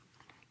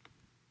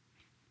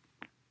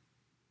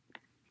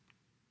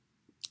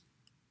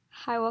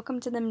Hi, welcome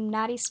to the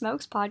Natty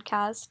Smokes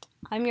podcast.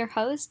 I'm your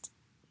host,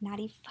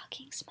 Natty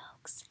fucking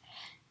Smokes.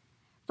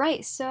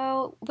 Right,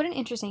 so what an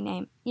interesting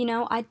name.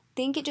 I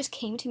think it just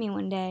came to me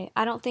one day.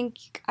 I don't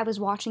think I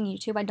was watching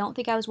YouTube. I don't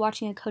think I was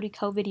watching a Cody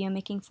Co video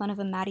making fun of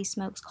a Natty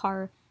Smokes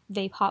car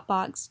vape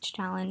hotbox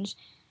challenge.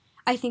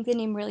 I think the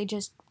name really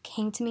just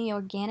came to me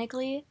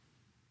organically,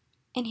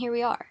 and here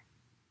we are.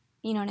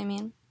 You know what I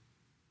mean?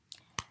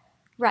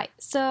 Right,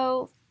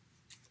 so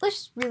let's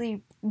just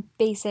really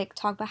basic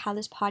talk about how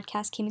this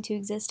podcast came into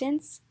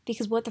existence,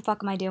 because what the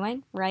fuck am I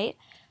doing, right?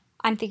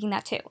 I'm thinking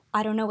that too.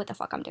 I don't know what the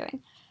fuck I'm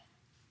doing.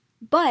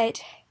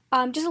 But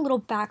just a little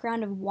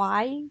background of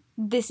why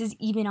this is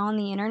even on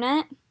the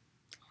internet.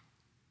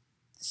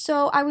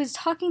 So I was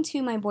talking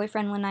to my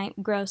boyfriend one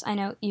night. Gross, I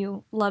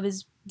know, love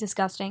is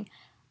disgusting.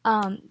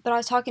 But I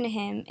was talking to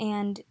him,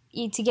 and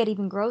to get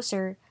even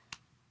grosser,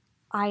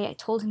 I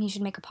told him he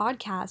should make a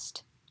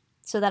podcast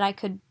so that I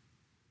could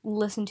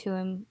listen to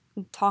him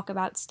talk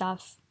about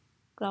stuff.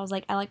 I was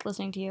like, I like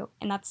listening to you,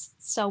 and that's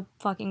so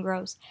fucking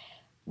gross.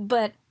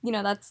 But,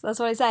 that's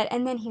what I said.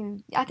 And then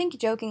he, I think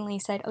jokingly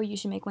said, oh, you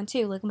should make one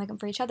too, like, we'll make them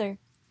for each other.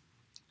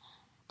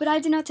 But I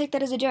did not take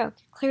that as a joke,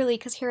 clearly,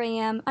 because here I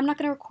am. I'm not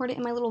going to record it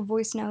in my little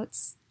voice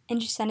notes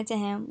and just send it to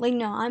him. Like,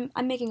 no,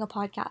 I'm making a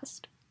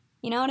podcast.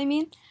 You know what I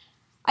mean?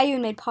 I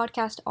even made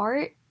podcast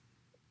art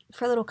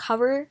for a little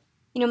cover.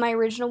 My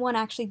original one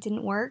actually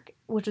didn't work,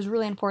 which was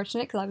really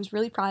unfortunate because I was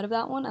really proud of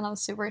that one and I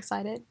was super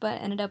excited, but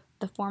ended up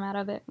the format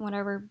of it,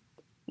 whatever,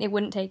 it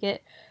wouldn't take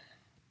it.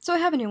 So I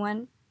have a new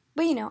one.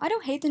 But, I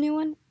don't hate the new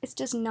one. It's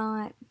just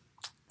not,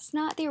 it's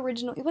not the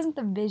original. It wasn't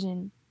the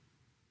vision.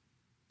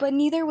 But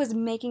neither was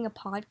making a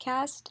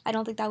podcast. I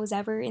don't think that was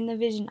ever in the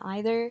vision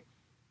either.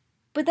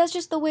 But that's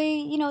just the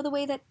way, the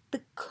way that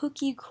the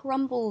cookie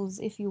crumbles,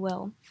 if you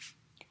will.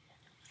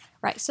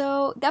 Right,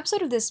 so the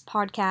episode of this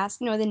podcast,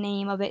 the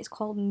name of it is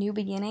called New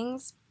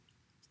Beginnings.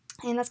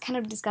 And that's kind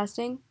of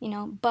disgusting,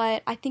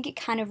 but I think it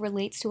kind of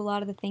relates to a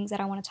lot of the things that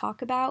I want to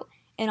talk about.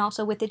 And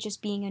also with it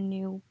just being a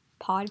new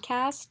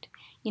podcast,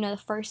 the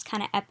first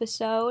kind of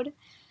episode.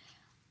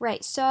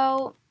 Right,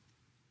 so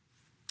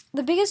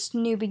the biggest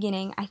new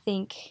beginning, I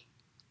think,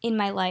 in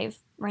my life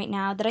right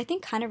now that I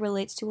think kind of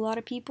relates to a lot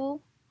of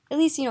people, at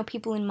least,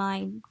 people in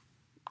my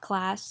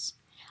class.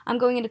 I'm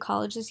going into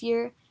college this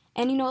year,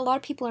 and, a lot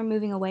of people are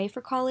moving away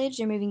for college.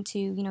 They're moving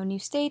to, new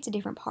states, a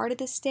different part of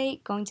the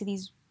state, going to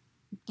these,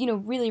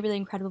 really, really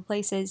incredible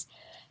places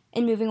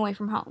and moving away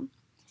from home.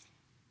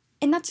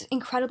 And that's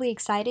incredibly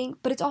exciting,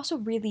 but it's also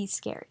really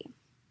scary.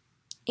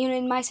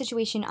 In my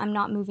situation, I'm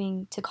not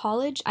moving to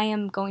college. I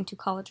am going to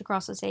college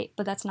across the state,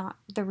 but that's not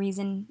the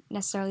reason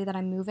necessarily that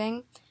I'm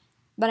moving.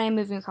 But I am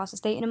moving across the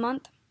state in a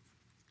month.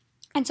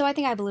 And so I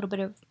think I have a little bit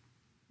of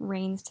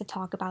reins to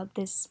talk about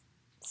this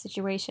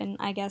situation,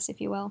 I guess, if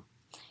you will.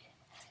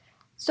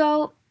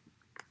 So,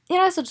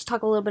 so just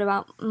talk a little bit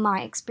about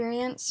my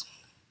experience.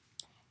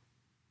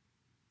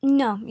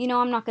 No,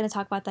 I'm not going to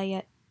talk about that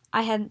yet.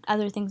 I had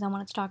other things I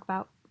wanted to talk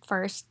about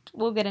first.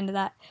 We'll get into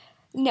that.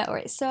 No,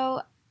 right,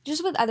 so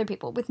just with other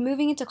people, with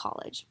moving into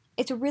college,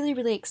 it's a really,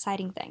 really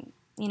exciting thing,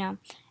 and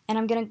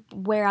I'm going to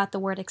wear out the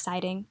word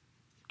exciting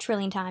a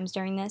trillion times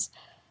during this,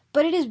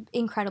 but it is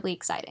incredibly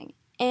exciting.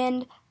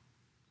 And,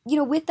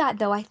 with that,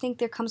 though, I think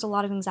there comes a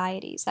lot of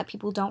anxieties that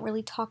people don't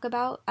really talk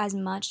about as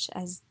much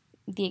as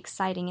the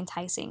exciting,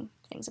 enticing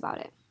things about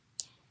it,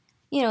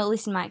 at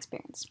least in my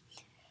experience.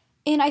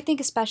 And I think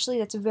especially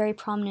that's very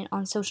prominent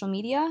on social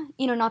media.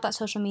 Not that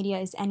social media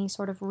is any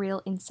sort of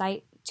real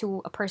insight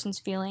to a person's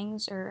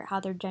feelings or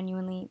how they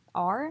genuinely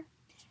are.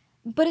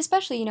 But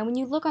especially, when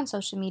you look on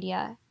social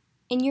media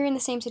and you're in the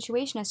same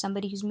situation as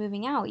somebody who's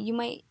moving out, you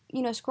might,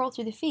 scroll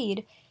through the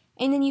feed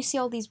and then you see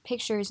all these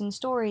pictures and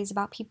stories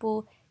about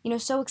people,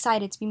 so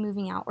excited to be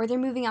moving out, or their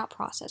moving out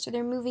process, or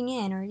they're moving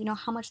in, or,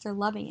 how much they're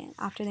loving it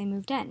after they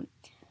moved in.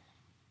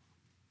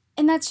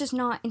 And that's just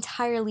not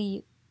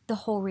entirely the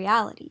whole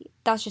reality.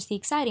 That's just the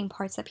exciting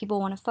parts that people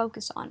want to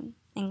focus on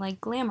and,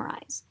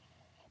 glamorize.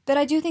 But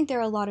I do think there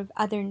are a lot of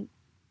other,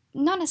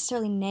 not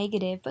necessarily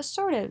negative, but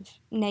sort of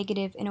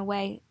negative in a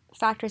way,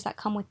 factors that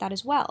come with that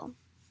as well.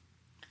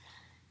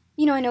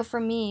 I know for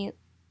me,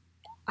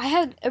 I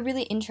had a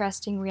really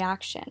interesting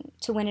reaction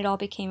to when it all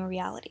became a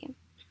reality.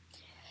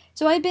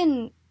 So I've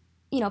been,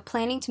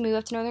 planning to move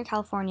up to Northern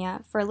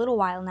California for a little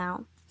while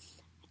now.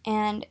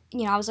 And,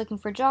 I was looking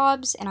for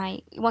jobs, and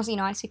I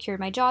secured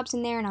my jobs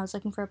in there, and I was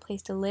looking for a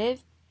place to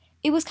live.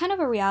 It was kind of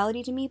a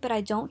reality to me, but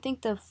I don't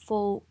think the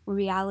full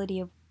reality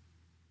of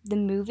the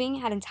moving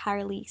had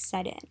entirely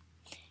set in.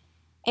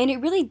 And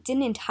it really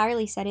didn't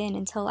entirely set in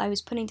until I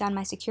was putting down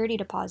my security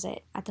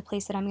deposit at the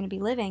place that I'm going to be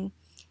living.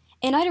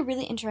 And I had a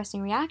really interesting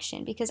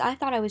reaction because I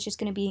thought I was just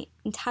going to be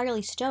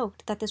entirely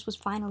stoked that this was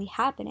finally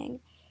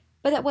happening.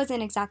 But that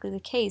wasn't exactly the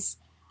case.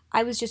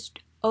 I was just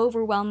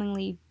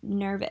overwhelmingly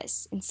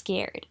nervous and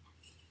scared.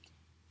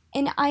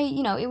 And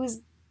it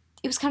was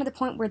kind of the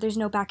point where there's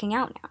no backing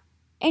out now.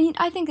 And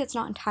I think that's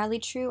not entirely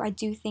true. I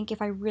do think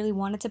if I really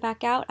wanted to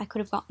back out, I could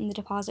have gotten the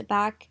deposit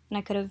back and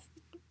I could have,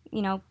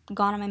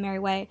 gone on my merry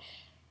way.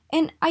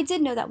 And I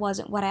did know that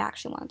wasn't what I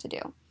actually wanted to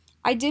do.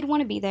 I did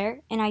want to be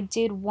there and I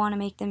did want to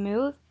make the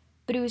move,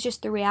 but it was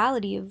just the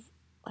reality of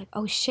like,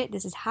 oh shit,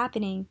 this is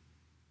happening.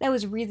 That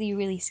was really,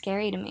 really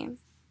scary to me.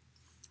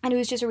 And it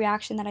was just a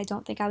reaction that I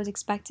don't think I was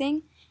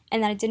expecting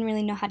and that I didn't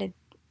really know how to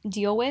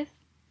deal with.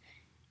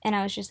 And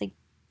I was just like,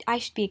 I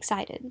should be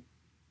excited,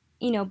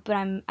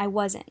 but I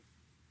wasn't,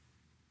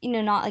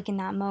 not like in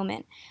that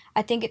moment.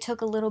 I think it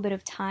took a little bit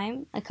of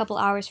time, a couple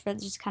hours for it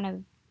to just kind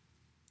of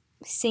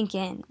sink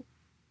in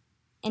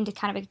and to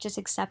kind of just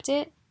accept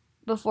it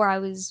before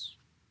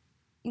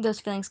those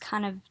feelings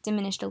kind of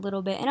diminished a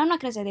little bit. And I'm not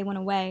going to say they went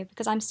away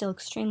because I'm still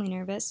extremely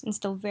nervous and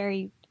still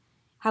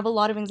have a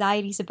lot of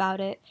anxieties about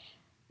it.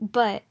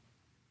 But,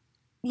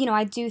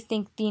 I do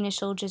think the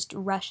initial just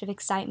rush of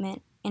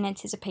excitement and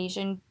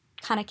anticipation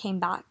kind of came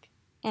back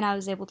and I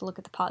was able to look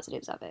at the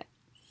positives of it,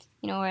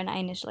 when I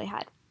initially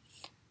had.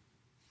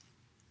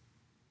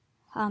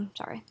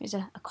 Sorry, there's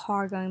a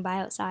car going by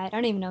outside. I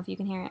don't even know if you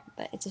can hear it,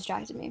 but it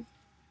distracted me.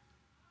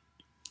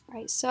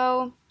 Right,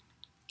 so,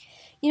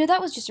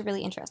 that was just a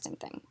really interesting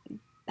thing,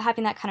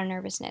 having that kind of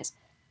nervousness.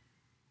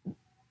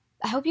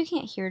 I hope you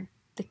can't hear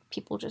the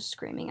people just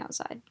screaming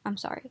outside. I'm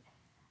sorry.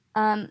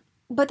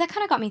 But that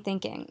kind of got me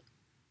thinking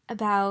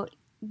about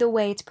the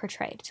way it's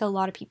portrayed to a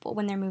lot of people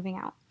when they're moving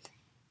out.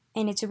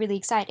 And it's really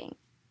exciting.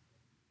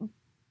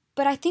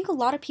 But I think a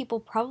lot of people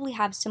probably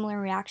have similar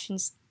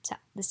reactions to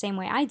the same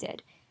way I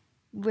did,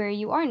 where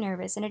you are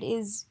nervous and it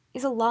is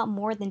a lot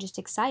more than just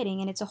exciting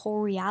and it's a whole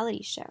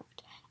reality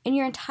shift. And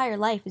your entire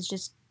life is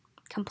just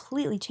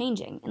completely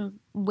changing in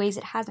ways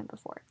it hasn't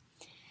before.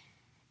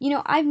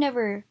 I've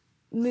never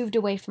moved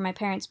away from my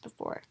parents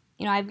before.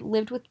 I've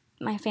lived with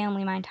my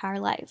family my entire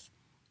life.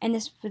 And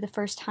this, for the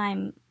first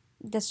time,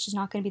 that's just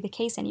not going to be the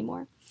case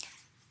anymore.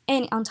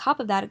 And on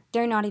top of that,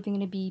 they're not even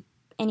going to be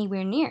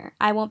anywhere near.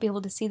 I won't be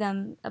able to see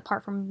them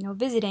apart from,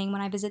 visiting when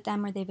I visit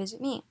them or they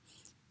visit me.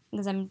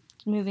 Because I'm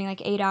moving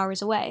like 8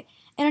 hours away.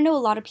 And I know a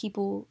lot of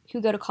people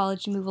who go to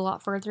college move a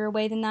lot further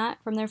away than that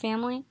from their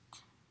family.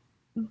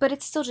 But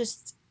it's still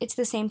it's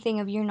the same thing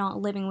of you're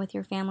not living with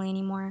your family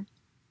anymore.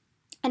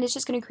 And it's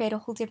just going to create a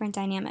whole different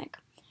dynamic.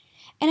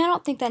 And I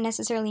don't think that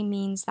necessarily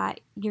means that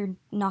you're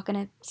not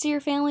going to see your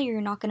family or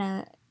you're not going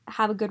to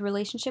have a good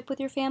relationship with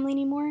your family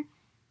anymore.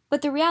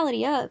 But the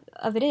reality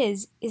of it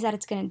is that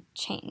it's going to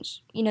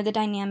change. The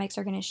dynamics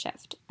are going to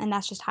shift. And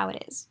that's just how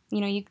it is.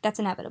 That's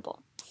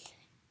inevitable.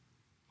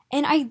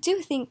 And I do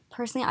think,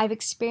 personally, I've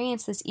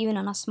experienced this even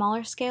on a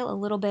smaller scale a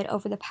little bit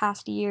over the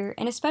past year,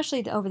 and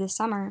especially over the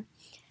summer,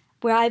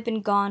 where I've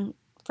been gone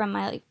from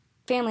my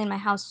family and my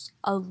house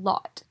a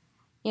lot.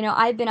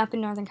 I've been up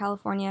in Northern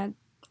California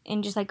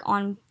and just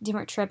on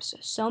different trips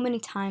so many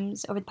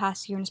times over the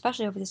past year, and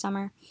especially over the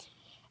summer,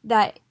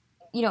 that,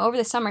 over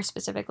the summer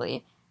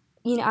specifically,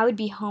 I would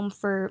be home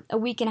for a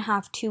week and a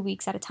half, 2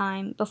 weeks at a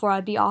time before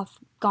I'd be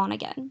gone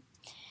again.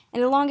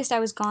 And the longest I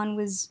was gone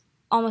was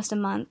almost a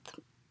month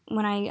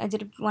when I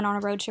went on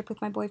a road trip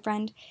with my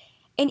boyfriend.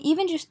 And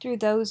even just through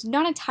those,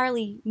 not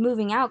entirely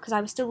moving out because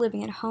I was still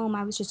living at home,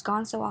 I was just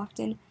gone so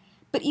often.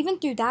 But even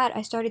through that,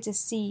 I started to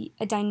see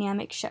a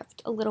dynamic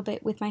shift a little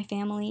bit with my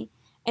family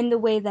and the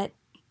way that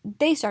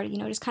they started,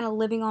 just kind of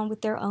living on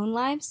with their own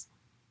lives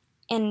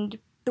and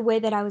the way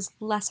that I was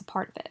less a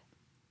part of it.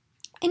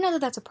 And not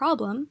that that's a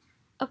problem.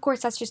 Of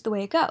course, that's just the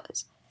way it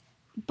goes.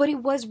 But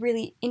it was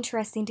really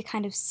interesting to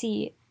kind of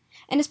see,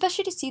 and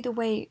especially to see the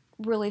way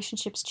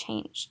relationships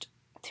changed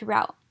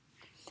throughout.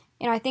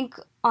 I think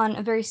on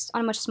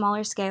a much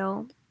smaller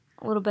scale,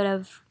 a little bit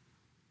of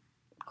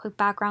quick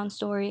background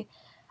story.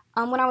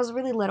 When I was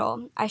really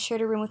little, I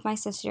shared a room with my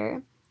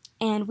sister,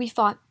 and we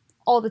fought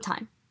all the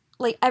time.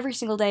 Every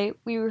single day,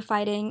 we were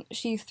fighting.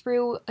 She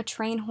threw a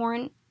train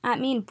horn at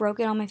me and broke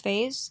it on my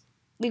face.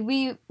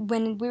 We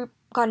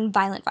got in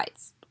violent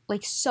fights,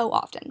 so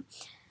often.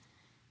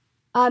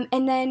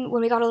 And then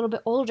when we got a little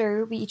bit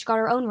older, we each got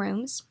our own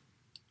rooms,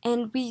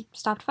 and we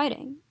stopped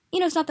fighting.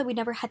 It's not that we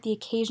never had the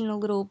occasional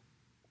little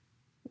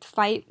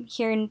fight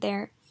here and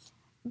there,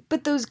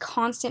 but those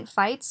constant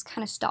fights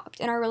kind of stopped,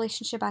 and our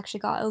relationship actually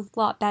got a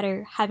lot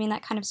better having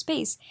that kind of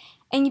space.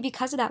 And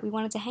because of that, we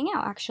wanted to hang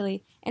out,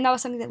 actually, and that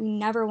was something that we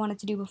never wanted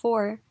to do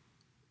before.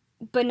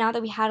 But now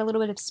that we had a little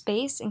bit of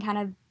space and kind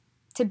of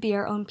to be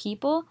our own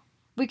people,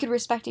 we could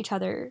respect each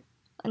other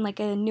in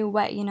a new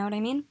way, you know what I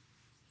mean?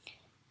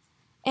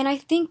 And I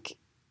think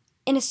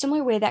in a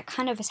similar way that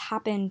kind of has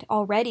happened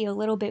already a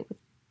little bit with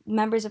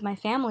members of my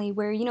family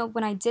where,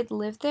 when I did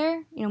live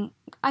there,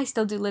 I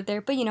still do live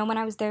there, but, when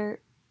I was there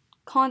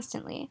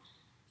constantly,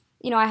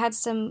 I had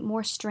some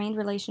more strained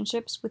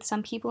relationships with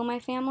some people in my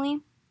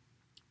family,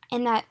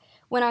 and that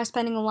when I was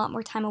spending a lot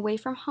more time away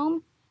from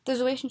home, those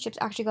relationships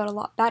actually got a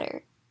lot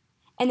better.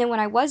 And then when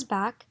I was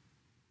back,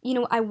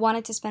 I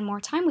wanted to spend more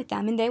time with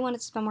them, and they wanted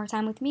to spend more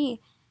time with me,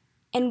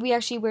 and we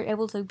actually were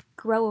able to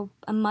grow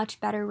a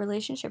much better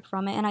relationship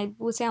from it, and I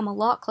would say I'm a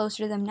lot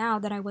closer to them now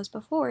than I was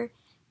before,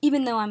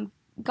 even though I'm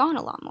gone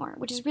a lot more,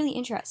 which is really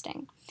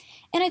interesting.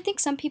 And I think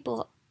some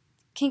people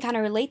can kind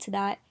of relate to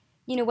that,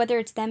 whether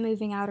it's them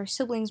moving out or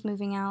siblings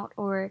moving out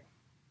or,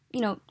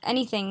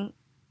 anything,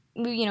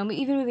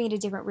 even moving into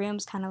different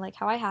rooms, kind of like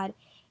how I had.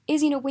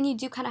 is, when you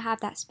do kind of have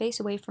that space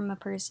away from a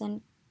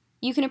person,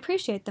 you can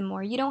appreciate them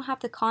more. You don't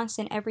have the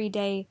constant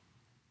everyday,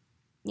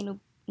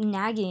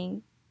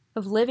 nagging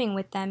of living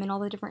with them and all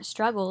the different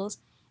struggles.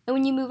 And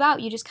when you move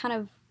out, you just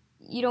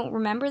you don't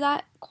remember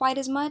that quite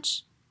as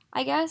much,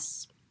 I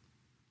guess.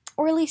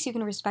 Or at least you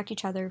can respect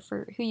each other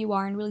for who you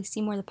are and really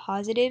see more of the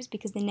positives,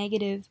 because the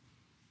negative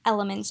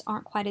elements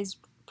aren't quite as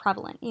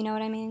prevalent, you know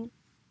what I mean?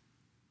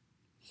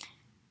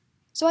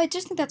 So I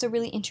just think that's a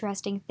really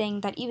interesting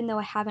thing, that even though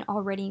I haven't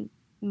already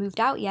moved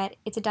out yet,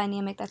 it's a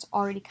dynamic that's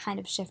already kind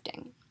of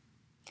shifting.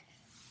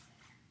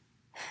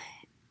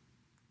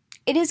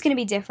 It is going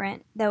to be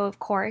different, though, of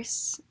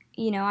course.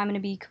 I'm going to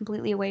be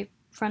completely away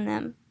from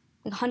them,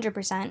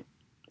 100%,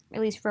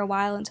 at least for a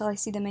while, until I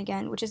see them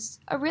again, which is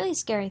a really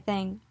scary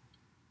thing.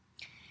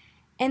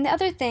 And the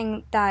other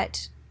thing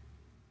that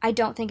I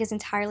don't think is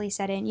entirely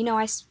set in,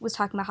 I was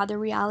talking about how the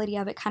reality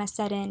of it kind of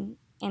set in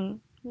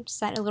and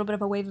set a little bit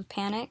of a wave of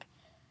panic.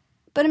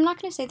 But I'm not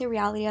going to say the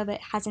reality of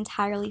it has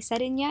entirely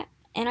set in yet.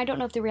 And I don't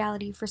know if the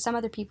reality for some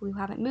other people who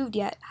haven't moved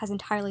yet has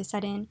entirely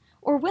set in,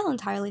 or will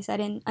entirely set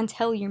in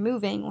until you're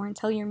moving, or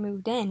until you're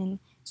moved in and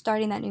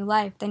starting that new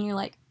life. Then you're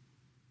like,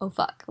 oh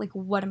fuck,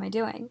 what am I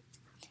doing?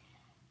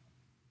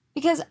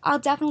 Because I'll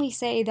definitely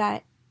say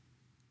that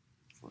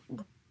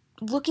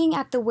looking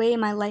at the way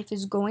my life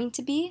is going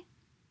to be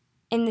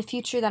in the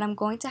future that I'm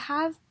going to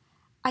have,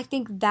 I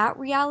think that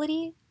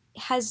reality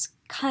has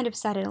kind of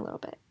set in a little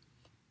bit.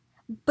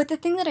 But the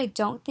thing that I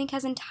don't think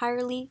has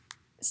entirely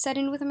set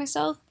in with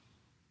myself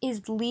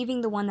is leaving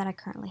the one that I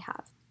currently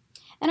have.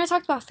 And I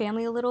talked about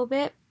family a little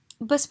bit,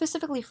 but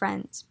specifically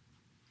friends.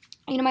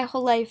 My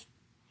whole life,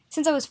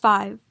 since I was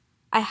 5,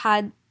 I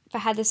had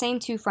the same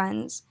 2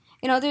 friends.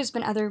 There's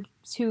been others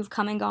who've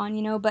come and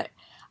gone, but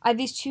I have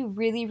these 2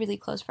 really, really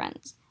close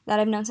friends that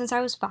I've known since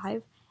I was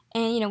 5.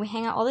 And, we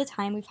hang out all the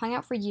time. We've hung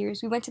out for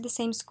years. We went to the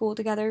same school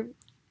together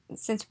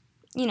since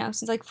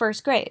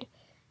first grade.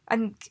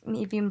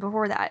 Maybe even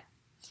before that.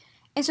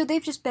 And so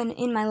they've just been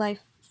in my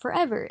life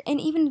forever.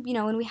 And even,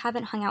 when we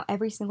haven't hung out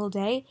every single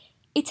day,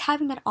 it's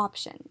having that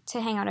option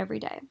to hang out every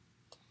day.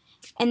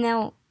 And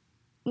now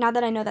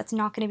that I know that's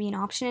not going to be an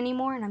option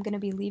anymore and I'm going to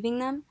be leaving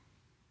them,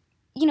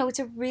 it's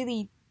a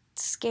really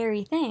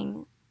scary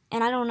thing.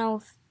 And I don't know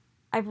if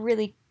I've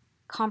really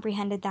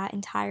comprehended that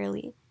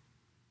entirely.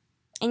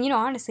 And,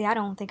 honestly, I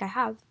don't think I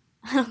have.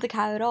 I don't think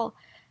I have at all.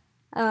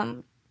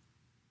 I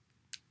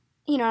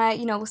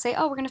we'll say,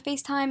 oh, we're going to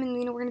FaceTime and,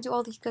 we're going to do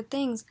all these good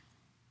things.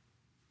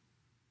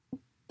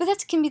 But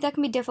that can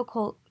be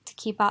difficult to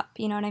keep up,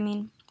 you know what I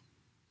mean?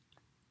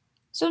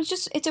 So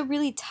it's a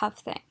really tough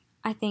thing,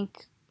 I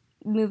think,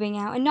 moving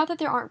out. And not that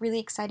there aren't really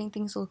exciting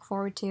things to look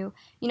forward to.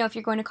 If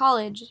you're going to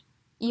college,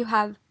 you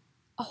have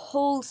a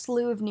whole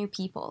slew of new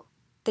people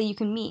that you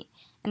can meet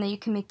and that you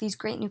can make these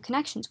great new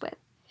connections with.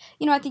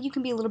 I think you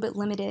can be a little bit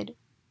limited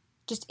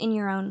just in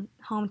your own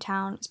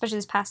hometown, especially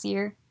this past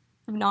year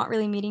of not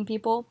really meeting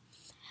people.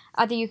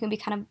 I think you can be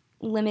kind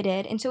of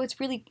limited. And so it's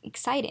really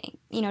exciting,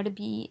 to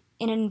be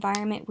in an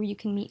environment where you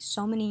can meet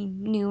so many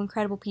new,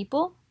 incredible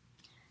people.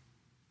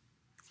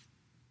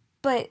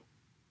 But,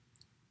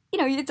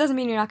 it doesn't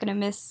mean you're not going to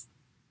miss,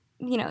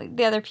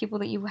 the other people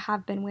that you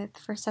have been with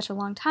for such a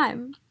long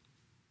time.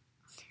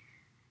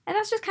 And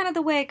that's just kind of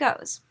the way it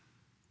goes.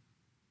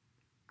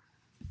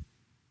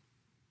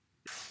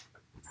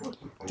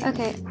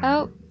 Okay,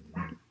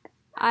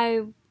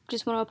 I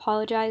just want to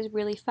apologize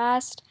really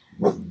fast.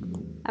 I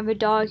have a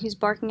dog who's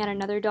barking at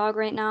another dog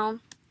right now.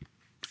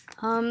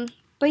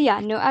 But yeah,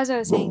 no, as I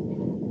was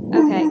saying.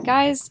 Okay,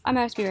 guys, I'm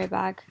gonna have to be right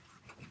back.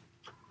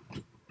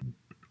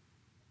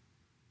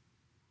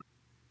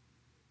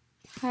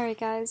 Alright,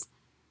 guys.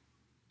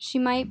 She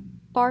might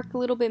bark a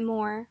little bit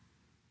more,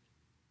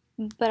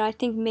 but I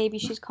think maybe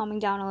she's calming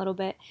down a little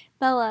bit.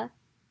 Bella.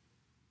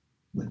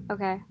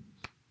 Okay.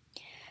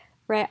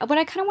 Right. What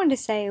I kind of wanted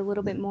to say a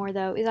little bit more,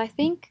 though, is I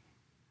think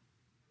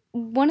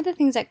one of the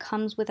things that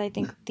comes with,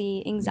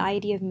 the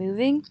anxiety of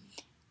moving,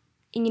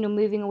 and,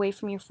 moving away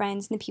from your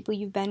friends and the people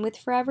you've been with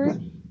forever.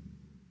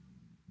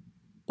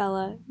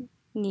 Bella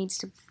needs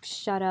to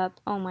shut up.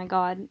 Oh my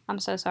god. I'm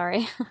so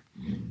sorry.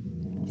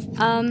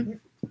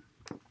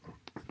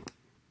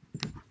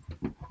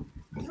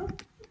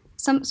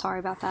 Sorry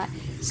about that.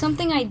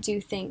 Something I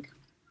do think,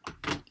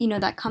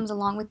 that comes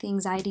along with the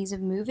anxieties of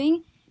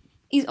moving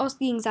is also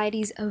the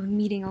anxieties of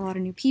meeting a lot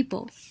of new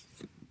people.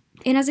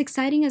 And as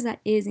exciting as that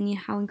is, and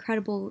how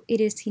incredible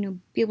it is to,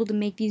 be able to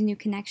make these new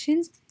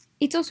connections,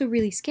 it's also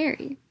really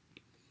scary.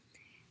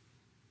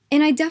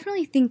 And I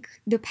definitely think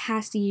the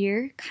past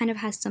year kind of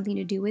has something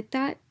to do with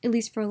that, at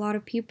least for a lot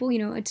of people,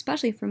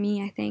 especially for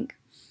me, I think.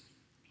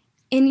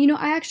 And,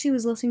 I actually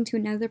was listening to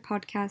another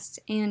podcast,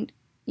 and,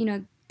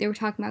 they were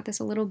talking about this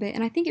a little bit,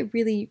 and I think it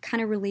really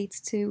kind of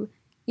relates to,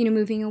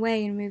 moving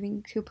away and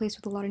moving to a place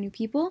with a lot of new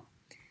people.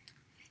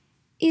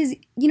 Is,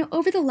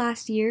 over the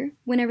last year,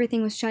 when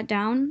everything was shut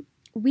down,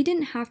 we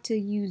didn't have to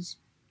use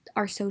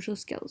our social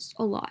skills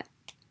a lot.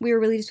 We were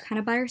really just kind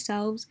of by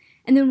ourselves,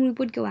 and then when we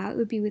would go out, it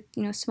would be with,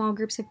 small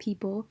groups of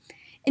people,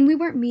 and we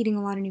weren't meeting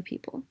a lot of new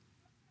people.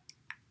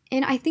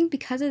 And I think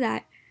because of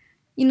that,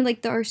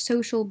 like our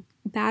social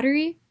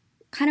battery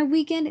kind of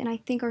weakened, and I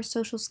think our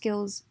social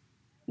skills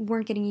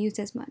weren't getting used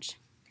as much.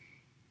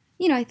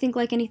 I think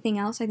like anything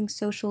else, I think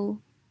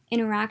social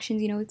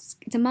interactions,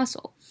 it's a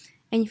muscle.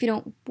 And if you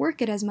don't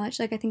work it as much,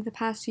 like I think the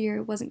past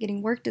year wasn't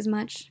getting worked as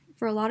much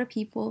for a lot of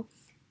people,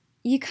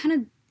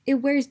 it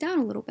wears down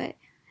a little bit.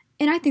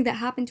 And I think that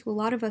happened to a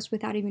lot of us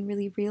without even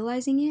really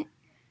realizing it.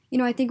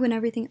 I think when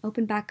everything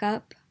opened back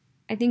up,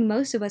 I think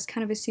most of us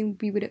kind of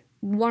assumed we would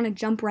want to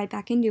jump right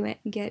back into it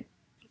and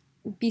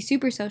be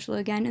super social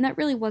again. And that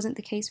really wasn't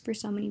the case for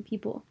so many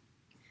people.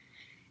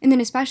 And then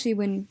especially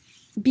when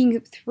being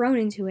thrown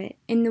into it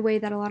in the way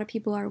that a lot of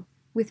people are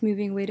with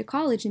moving away to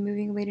college and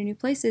moving away to new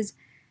places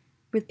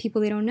with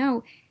people they don't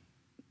know,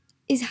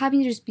 is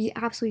having to just be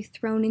absolutely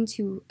thrown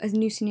into a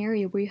new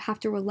scenario where you have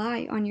to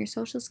rely on your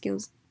social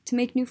skills to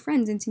make new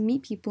friends and to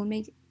meet people and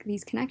make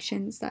these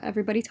connections that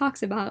everybody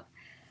talks about.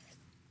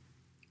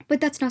 But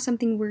that's not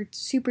something we're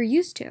super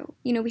used to.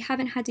 We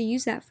haven't had to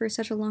use that for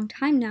such a long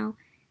time now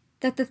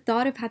that the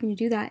thought of having to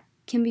do that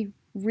can be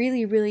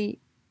really, really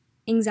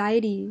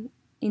anxiety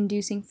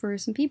inducing for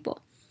some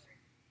people.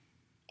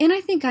 And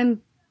I think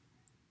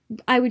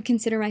I would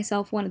consider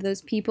myself one of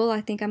those people. I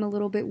think I'm a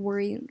little bit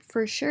worried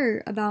for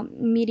sure about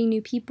meeting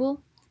new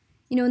people.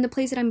 In the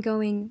place that I'm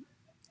going,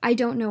 I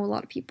don't know a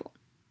lot of people.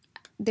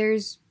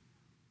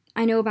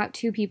 I know about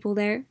 2 people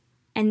there,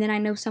 and then I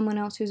know someone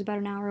else who's about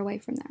an hour away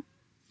from there.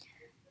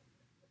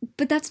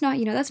 But that's not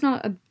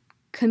a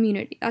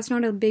community. That's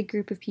not a big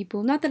group of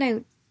people. Not that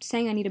I'm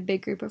saying I need a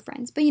big group of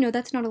friends, but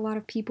that's not a lot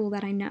of people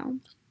that I know.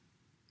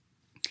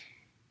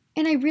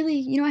 And I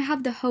really, I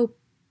have the hope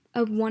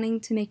of wanting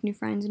to make new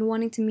friends and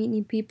wanting to meet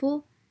new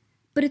people,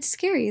 but it's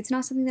scary. It's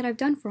not something that I've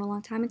done for a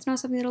long time. It's not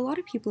something that a lot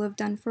of people have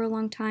done for a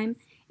long time.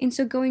 And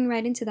so going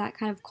right into that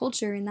kind of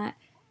culture and that,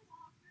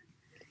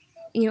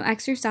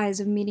 exercise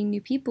of meeting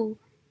new people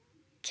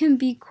can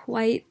be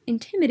quite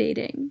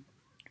intimidating,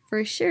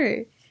 for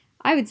sure.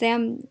 I would say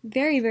I'm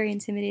very, very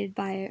intimidated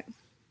by it.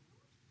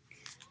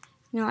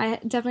 I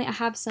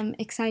have some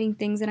exciting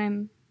things that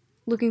I'm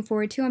looking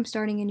forward to. I'm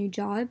starting a new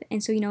job,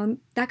 and so,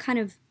 that kind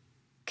of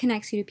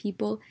connects you to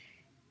people.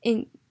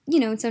 And,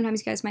 and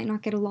sometimes you guys might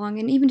not get along,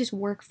 and even just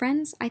work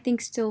friends, I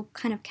think still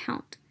kind of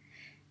count.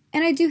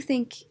 And I do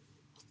think,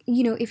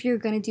 if you're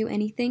going to do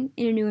anything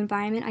in a new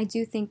environment, I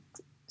do think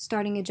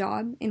starting a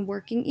job and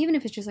working, even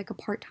if it's just like a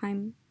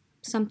part-time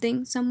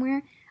something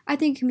somewhere, I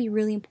think it can be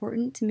really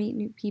important to meet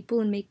new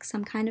people and make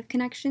some kind of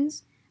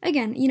connections.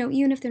 Again,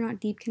 even if they're not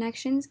deep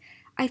connections,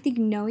 I think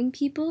knowing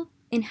people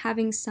and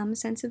having some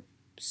sense of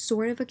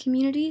sort of a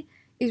community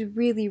is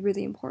really,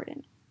 really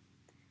important.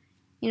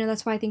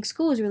 That's why I think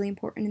school is really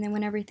important. And then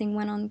when everything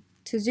went on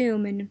to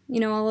Zoom and,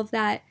 all of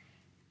that,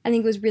 I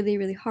think it was really,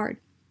 really hard.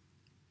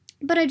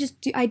 But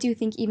I do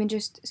think even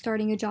just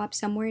starting a job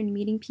somewhere and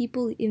meeting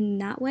people in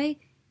that way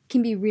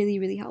can be really,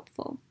 really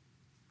helpful.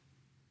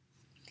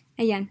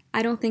 Again,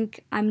 I don't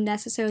think I'm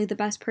necessarily the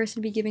best person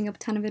to be giving a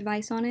ton of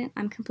advice on it.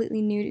 I'm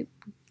completely new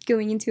to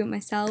going into it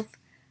myself.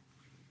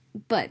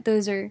 But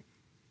those are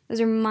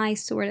my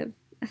sort of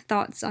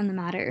thoughts on the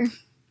matter.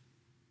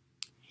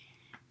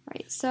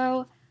 Right,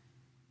 so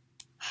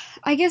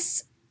I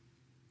guess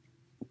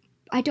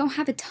I don't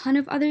have a ton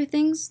of other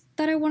things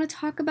that I want to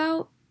talk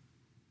about.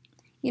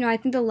 I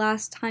think the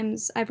last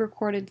times I've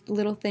recorded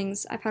little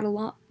things, I've had a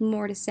lot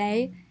more to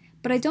say,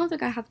 but I don't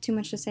think I have too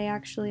much to say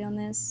actually on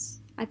this.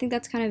 I think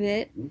that's kind of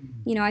it.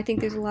 I think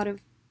there's a lot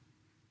of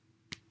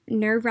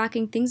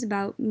nerve-wracking things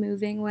about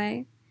moving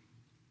away,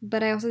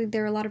 but I also think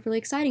there are a lot of really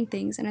exciting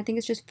things, and I think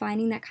it's just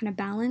finding that kind of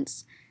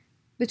balance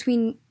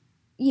between,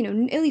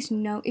 at least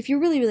if you're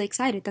really, really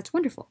excited, that's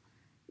wonderful.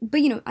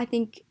 But, I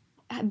think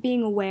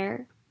being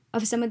aware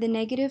of some of the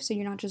negatives so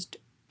you're not just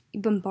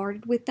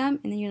bombarded with them,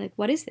 and then you're like,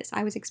 what is this?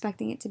 I was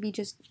expecting it to be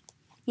just,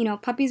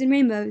 puppies and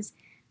rainbows,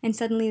 and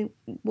suddenly,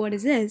 what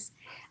is this?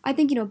 I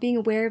think, being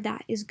aware of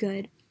that is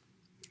good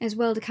as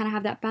well, to kind of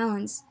have that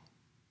balance.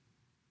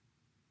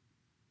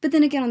 But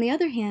then again, on the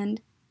other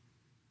hand,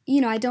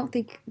 I don't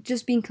think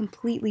just being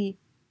completely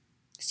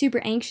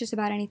super anxious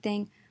about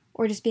anything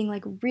or just being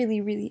like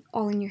really, really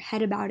all in your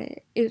head about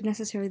it is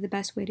necessarily the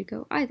best way to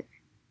go either.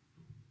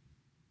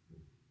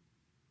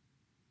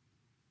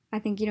 I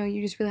think,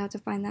 you just really have to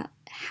find that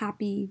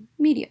happy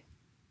medium.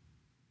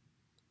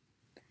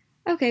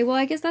 Okay, well,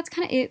 I guess that's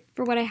kind of it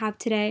for what I have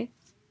today.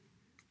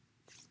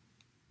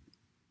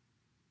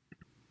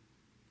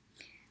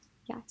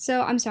 Yeah,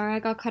 so I'm sorry I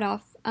got cut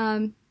off.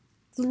 There's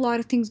a lot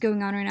of things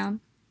going on right now.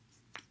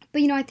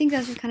 But, I think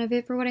that's just kind of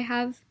it for what I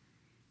have,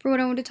 for what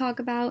I want to talk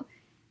about.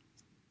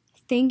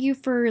 Thank you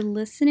for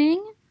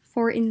listening,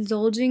 for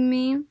indulging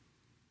me,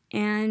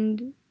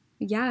 and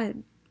yeah,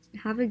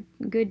 have a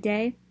good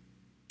day.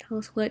 Tell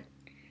us if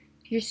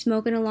you're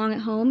smoking along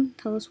at home,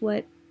 tell us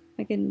what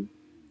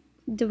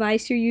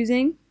device you're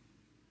using,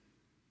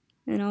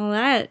 and all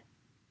that.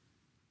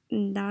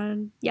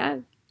 And yeah.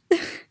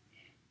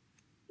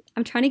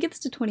 I'm trying to get this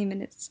to 20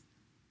 minutes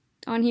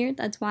on here.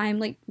 That's why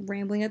I'm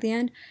rambling at the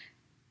end,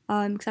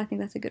 because I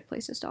think that's a good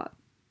place to stop.